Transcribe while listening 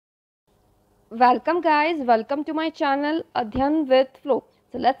Welcome guys, welcome to my channel Adhyan with Flow.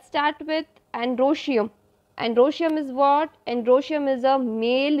 So let's start with androecium. Androecium is what? Androecium is a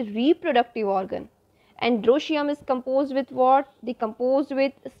male reproductive organ. Androecium is composed with what? They composed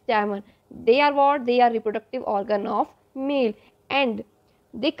with stamen. They are what? They are reproductive organ of male, and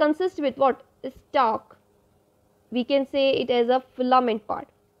they consist with what? Stalk. We can say it as a filament part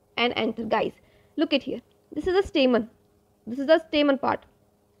and anther. Guys, look at here. This is a stamen. This is the stamen part.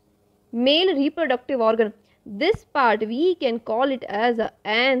 Male reproductive organ. This part we can call it as a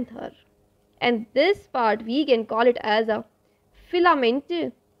anther, and this part we can call it as a filament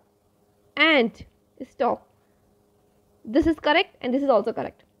and stalk. This is correct and this is also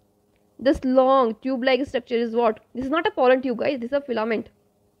correct. This long tube like structure is what? This is not a pollen tube, guys. This is a filament.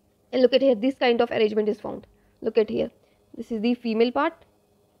 And look at here, this kind of arrangement is found. Look at here, this is the female part.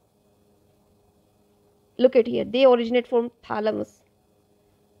 Look at here, they originate from thalamus.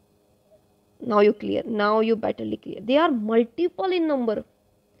 Now you clear, now you betterly clear. They are multiple in number.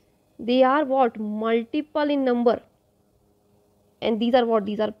 They are what? Multiple in number. And these are what?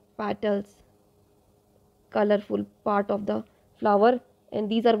 These are petals, colorful part of the flower. And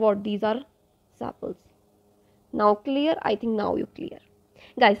these are what? These are sepals. Now clear? I think now you clear.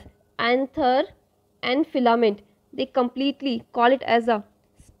 Guys, anther and filament, they completely call it as a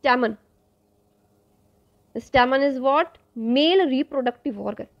stamen. The stamen is what? Male reproductive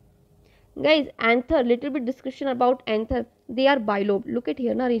organ. Guys, anther, little bit description about anther. They are bilobe. Look at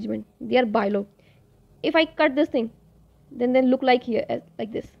here, na arrangement. They are bilobe. If I cut this thing, then they look like here,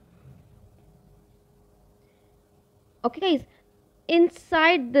 like this. Okay, guys.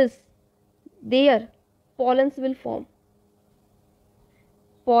 Inside this, there pollens will form.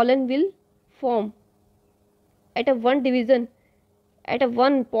 Pollen will form. At a one division, at a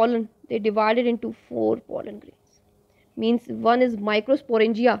one pollen, they divided into 4 pollen grains. Means one is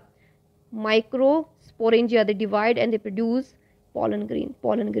microsporangia. Microsporangia, they divide and they produce pollen grain,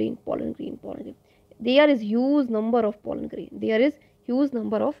 pollen grain, pollen grain, pollen grain. There is huge number of pollen grain. There is huge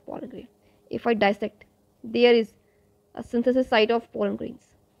number of pollen grain. If I dissect, there is a synthesis site of pollen grains.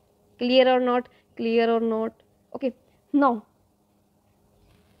 Clear or not? Clear or not? Okay. Now,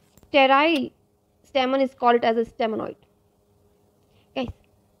 sterile stamen is called as a stamenoid. Guys,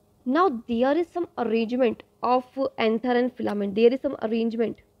 now there is some arrangement of anther and filament. There is some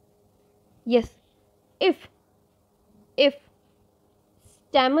arrangement. Yes, if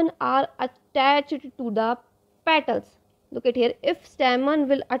stamen are attached to the petals, look at here, if stamen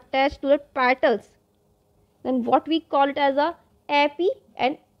will attach to the petals, then what we call it as a api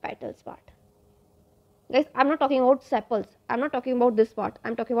and petals part. Guys, I'm not talking about sepals, I'm not talking about this part,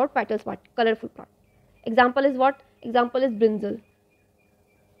 I'm talking about petals part, colorful part. Example is what? Example is brinjal.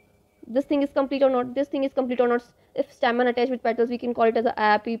 This thing is complete or not? This thing is complete or not? If stamen attached with petals, we can call it as a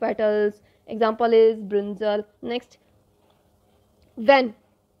api petals. Example is brinjal. Next, when,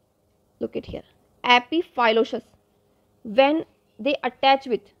 look at here, epiphyllous, when they attach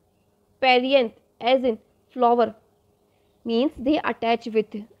with perianth, as in flower, means they attach with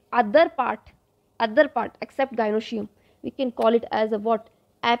other part except gynoecium, we can call it as a what?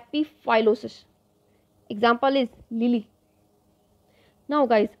 Epiphyllous. Example is lily. Now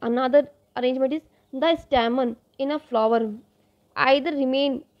guys, another arrangement is the stamen in a flower either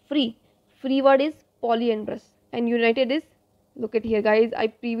remain free. Free word is polyandrous and united is, look at here guys, I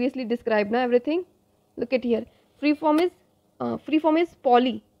previously described now everything. Look at here, free form is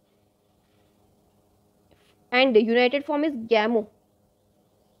poly and united form is gamo.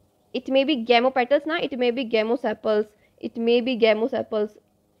 It may be gamopetals now, it may be gamosepals, it may be gamosepals.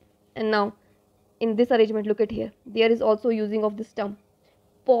 And now in this arrangement, look at here, there is also using of this term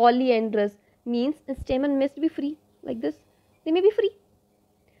polyandrous, means stamen must be free, like this. They may be free.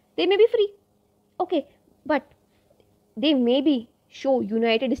 They may be free. Okay, but they may be show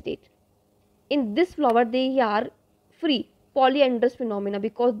united state. In this flower, they are free. Polyandrous phenomena,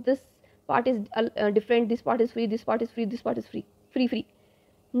 because this part is different. This part is free. This part is free. This part is free. Free.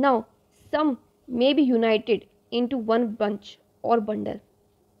 Now, some may be united into one bunch or bundle.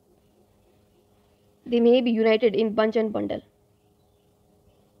 They may be united in bunch and bundle.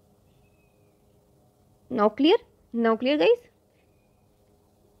 Now clear? Now clear, guys?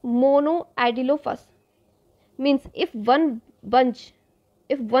 Monoadelphous means if one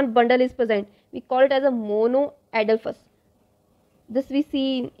bundle is present, we call it as a monoadelphous. This we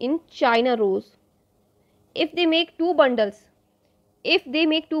see in China rose. If they make two bundles,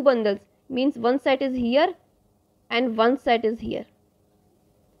 means one set is here and one set is here.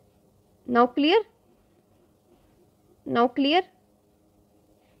 Now clear? Now clear?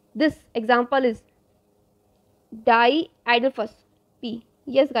 This example is diadelphous P.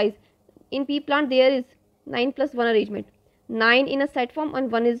 Yes guys, In pea plant there is 9 plus 1 arrangement. 9 in a set form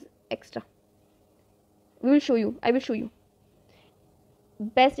and 1 is extra. We will show you. I will show you.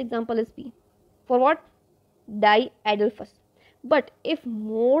 Best example is pea. For what? Diadelphous. But if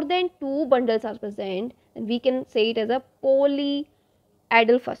more than 2 bundles are present, then we can say it as a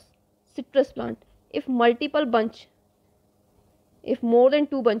polyadelphous citrus plant. If multiple bunch, if more than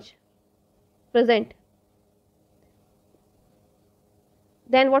 2 bunch present,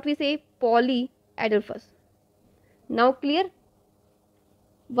 then what we say? Polyadelphous. Now clear?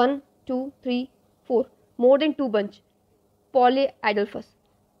 1, 2, 3, 4. More than 2 bunch, polyadelphous.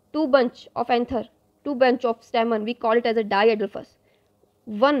 2 bunch of anther, 2 bunch of stamen, we call it as a diadelphous.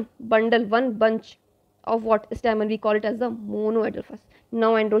 1 bundle, 1 bunch of what? Stamen, we call it as the monoadelphous.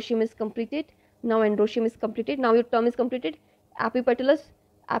 Now androecium is completed. Now androecium is completed. Now your term is completed. Epipetalous,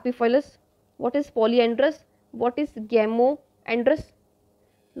 epiphyllous. What is polyandrous? What is gamoandrous?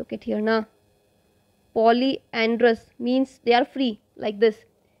 Look at here now. Polyandrous means they are free like this,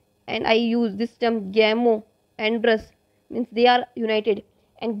 and I use this term gamoandrous means they are united,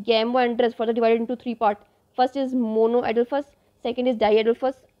 and gamoandrous further divided into 3 parts. First is monoadelphous, second is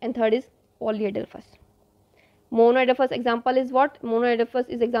diadelphous, and third is polyadelphous. Monoadelphous example is what? Monoadelphous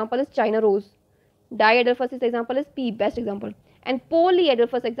is example is China rose. Diadelphous is example is pea, best example. And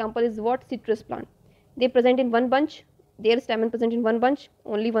polyadelphous example is what? Citrus plant. They present in 1 bunch. Their stamen present in 1 bunch,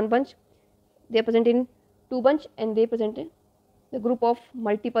 only 1 bunch. They are present in 2 bunch, and they present in the group of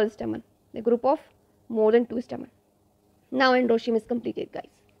multiple stamen, the group of more than 2 stamen. Now androecium is completed,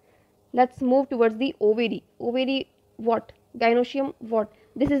 guys. Let's move towards the ovary. Ovary what? Gynoecium what?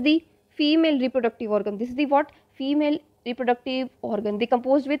 This is the female reproductive organ. This is the what? Female reproductive organ. They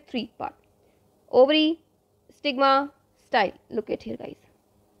composed with 3 parts. Ovary, stigma, style. Look at here, guys.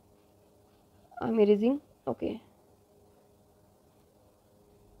 I'm erasing. Okay.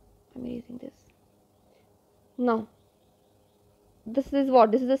 I'm erasing this. Now, this is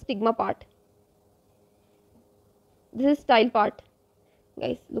what? This is the stigma part. This is style part.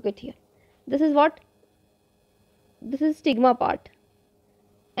 Guys, look at here. This is what? This is stigma part.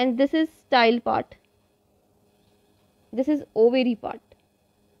 And this is style part. This is ovary part.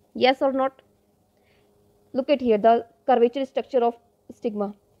 Yes or not? Look at here, the curvature structure of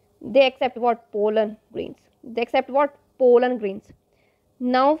stigma. They accept what? Pollen grains. They accept what? Pollen grains.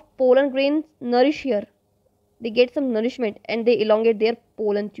 Now pollen grains nourish here. They get some nourishment and they elongate their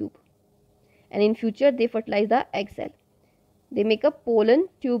pollen tube. And in future they fertilize the egg cell. They make a pollen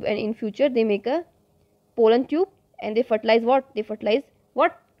tube, and in future they make a pollen tube and they fertilize what? They fertilize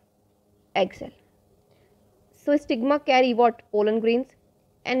what? Egg cell. So stigma carry what? Pollen grains.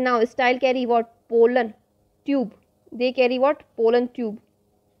 And now style carry what? Pollen tube. They carry what? Pollen tube.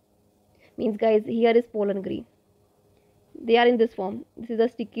 Means guys, here is pollen grain. They are in this form. This is a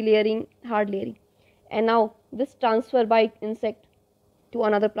sticky layering, hard layering. And now this transfer by insect to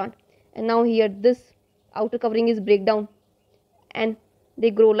another plant. And now here this outer covering is break down and they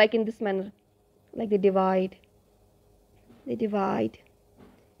grow like in this manner. Like they divide. They divide.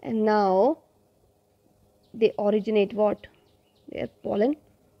 And now they originate what? Their pollen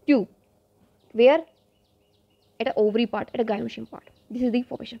tube. Where? At a ovary part, at a gynoecium part. This is the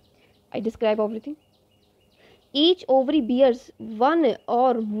formation. I describe everything. Each ovary bears 1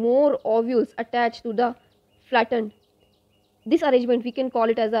 or more ovules attached to the flattened. This arrangement we can call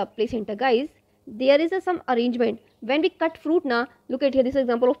it as a placenta. Guys, there is some arrangement. When we cut fruit now, look at here, this is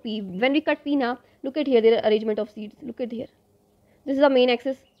example of pea. When we cut pea now, look at here, there is arrangement of seeds. Look at here. This is the main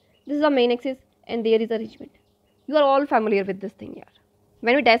axis. This is the main axis, and there is arrangement. You are all familiar with this thing here.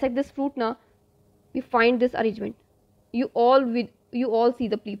 When we dissect this fruit now, we find this arrangement. You all see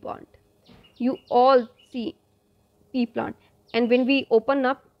the pea plant. You all see pea plant. And when we open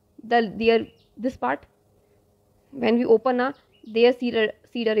up this part, when we open up, their seed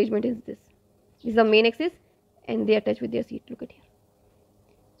arrangement is this. This is the main axis, and they attach with their seed. Look at here.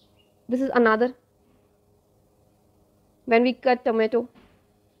 This is another. When we cut tomato,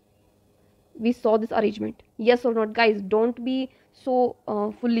 we saw this arrangement. Yes or not, guys? Don't be so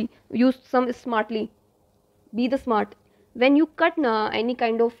fully. Use some smartly. Be the smart. When you cut any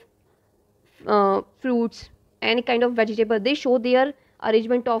kind of fruits, any kind of vegetable, they show their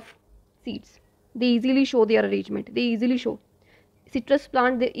arrangement of seeds. They easily show their arrangement. They easily show. Citrus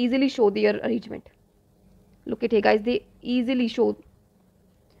plant, they easily show their arrangement. Look at here, guys. They easily show.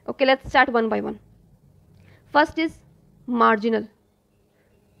 Okay, let's start one by one. First is marginal.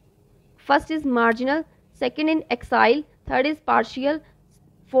 First is marginal. Second is axile. Third is partial.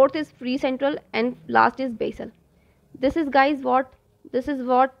 Fourth is free central, and last is basal. This is, guys, what? This is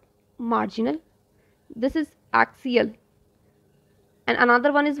what? Marginal. This is axial. And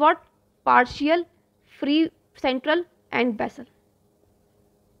another one is what? partial, free central and basal.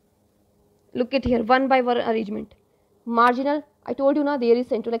 Look at here, one by one arrangement. Marginal, I told you now there is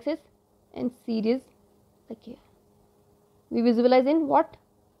central axis and seed is like here. We visualize in what?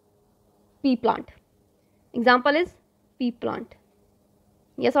 Pea plant. Example is pea plant.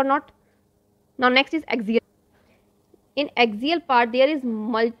 Yes or not? Now next is axial. In axial part there is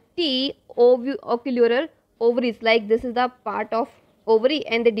multi-ovular ovaries, like this is the part of ovary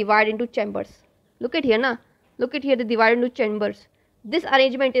and they divide into chambers. Look at here na. Look at here, they divide into chambers. This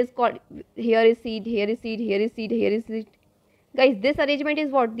arrangement is called, here is seed, here is seed, here is seed, here is seed. Guys, this arrangement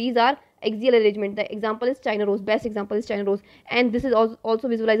is what? These are axial arrangement. The example is China rose. Best example is China rose. And this is also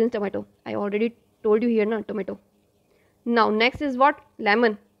visualized in tomato. I already told you here na, tomato. Now next is what?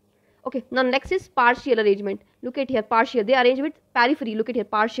 Lemon. Okay, now next is partial arrangement. Look at here, partial. They arrange with periphery. Look at here,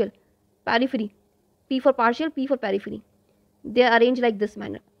 partial, periphery. P for partial, P for periphery. They arrange like this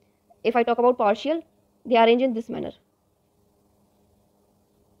manner. If I talk about partial, they arrange in this manner.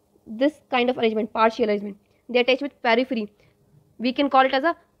 This kind of arrangement, partial arrangement. They attach with periphery. We can call it as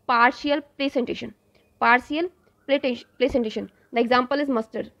a partial placentation. Partial placentation. The example is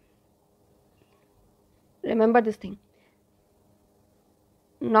mustard. Remember this thing.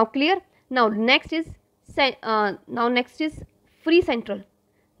 Now clear? Now next is free central.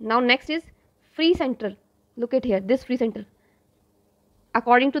 Now next is free central. Look at here, this free central.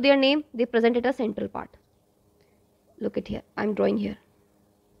 According to their name, they present it as central part. Look at here, I am drawing here.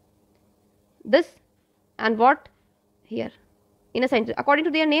 This and what? Here. In a center. According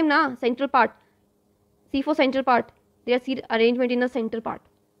to their name, na, central part. C for central part. Their seed arrangement in a central part.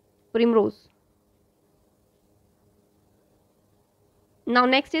 Primrose. Now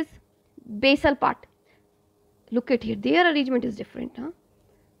next is basal part. Look at here, their arrangement is different. Huh?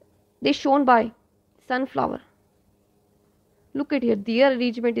 They shown by sunflower. Look at here, their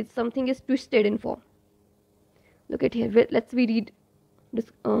arrangement is something is twisted in form. Look at here, let's read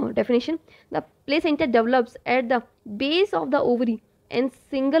this definition. The placenta develops at the base of the ovary and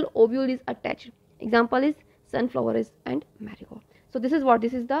single ovule is attached. Example is sunflower and marigold. So this is what?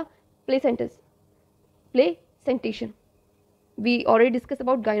 This is the placentas. Placentation. We already discussed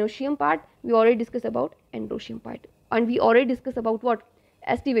about gynoecium part, we already discussed about endoecium part, and we already discussed about what?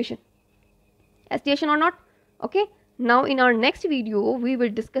 Estivation. Estivation or not? Okay. Now in our next video, we will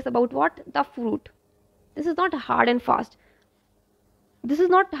discuss about what? The fruit. This is not hard and fast. This is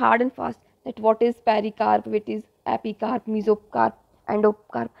not hard and fast that what is pericarp, what is epicarp, mesocarp,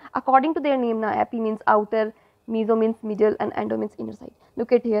 endocarp. According to their name, na, epi means outer, meso means middle, and endo means inner side.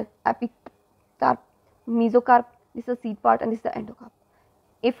 Look at here, epicarp, mesocarp. This is the seed part and this is the endocarp.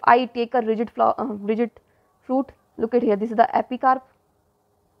 If I take a rigid fruit, look at here, this is the epicarp,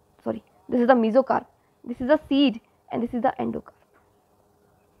 sorry, this is the mesocarp, this is the seed and this is the endocarp.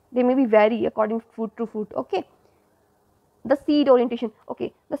 They may be vary according fruit to fruit, okay. The seed orientation,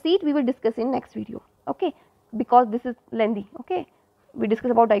 okay, the seed we will discuss in next video, okay, because this is lengthy, okay. We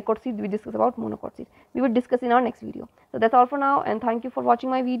discuss about dicot seed, we discuss about monocot seed. We will discuss in our next video. So that's all for now, and thank you for watching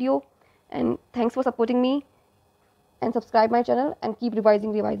my video, and thanks for supporting me. And subscribe my channel and keep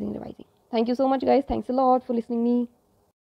revising. Thank you so much guys. Thanks a lot for listening me.